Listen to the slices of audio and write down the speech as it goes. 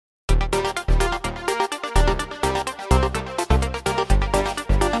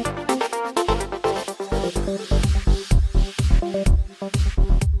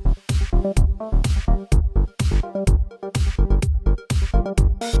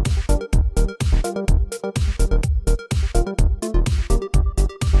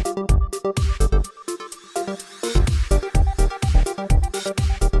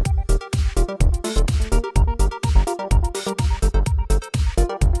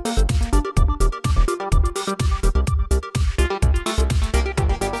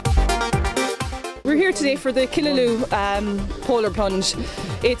today for the Killaloe Polar Plunge.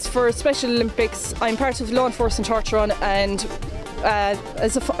 It's for Special Olympics. I'm part of Law Enforcement Torch Run, and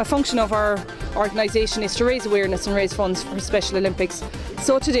as a function of our organisation is to raise awareness and raise funds for Special Olympics.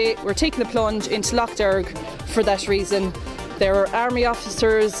 So today we're taking the plunge into Lough Derg for that reason. There are army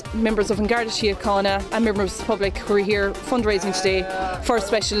officers, members of Gardai and members of the public who are here fundraising today for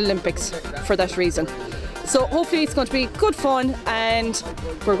Special Olympics for that reason. So hopefully it's going to be good fun, and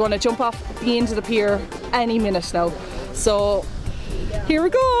we're going to jump off the end of the pier any minute now. So here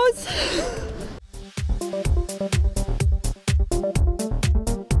it goes!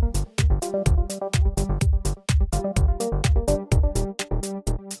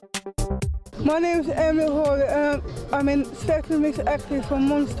 My name is Emily Hall. I'm in Special Olympics actually from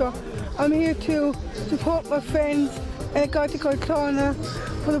Munster. I'm here to support my friends at Gardai Clare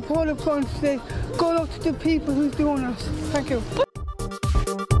for the Polar Plunge today. Good luck to the people who's doing us. Thank you.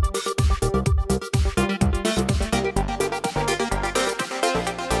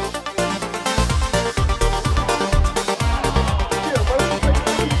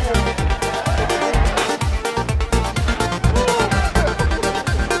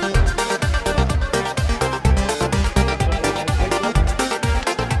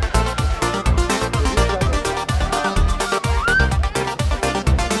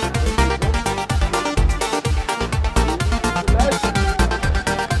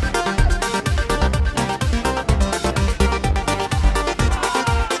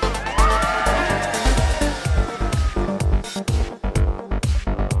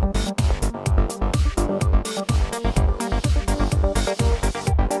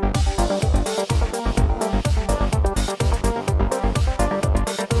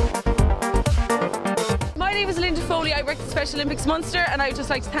 I work at Special Olympics Munster, and I would just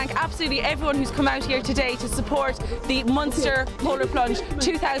like to thank absolutely everyone who's come out here today to support the Munster Polar Plunge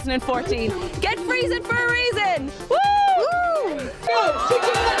 2014. Get freezing for a reason! Woo!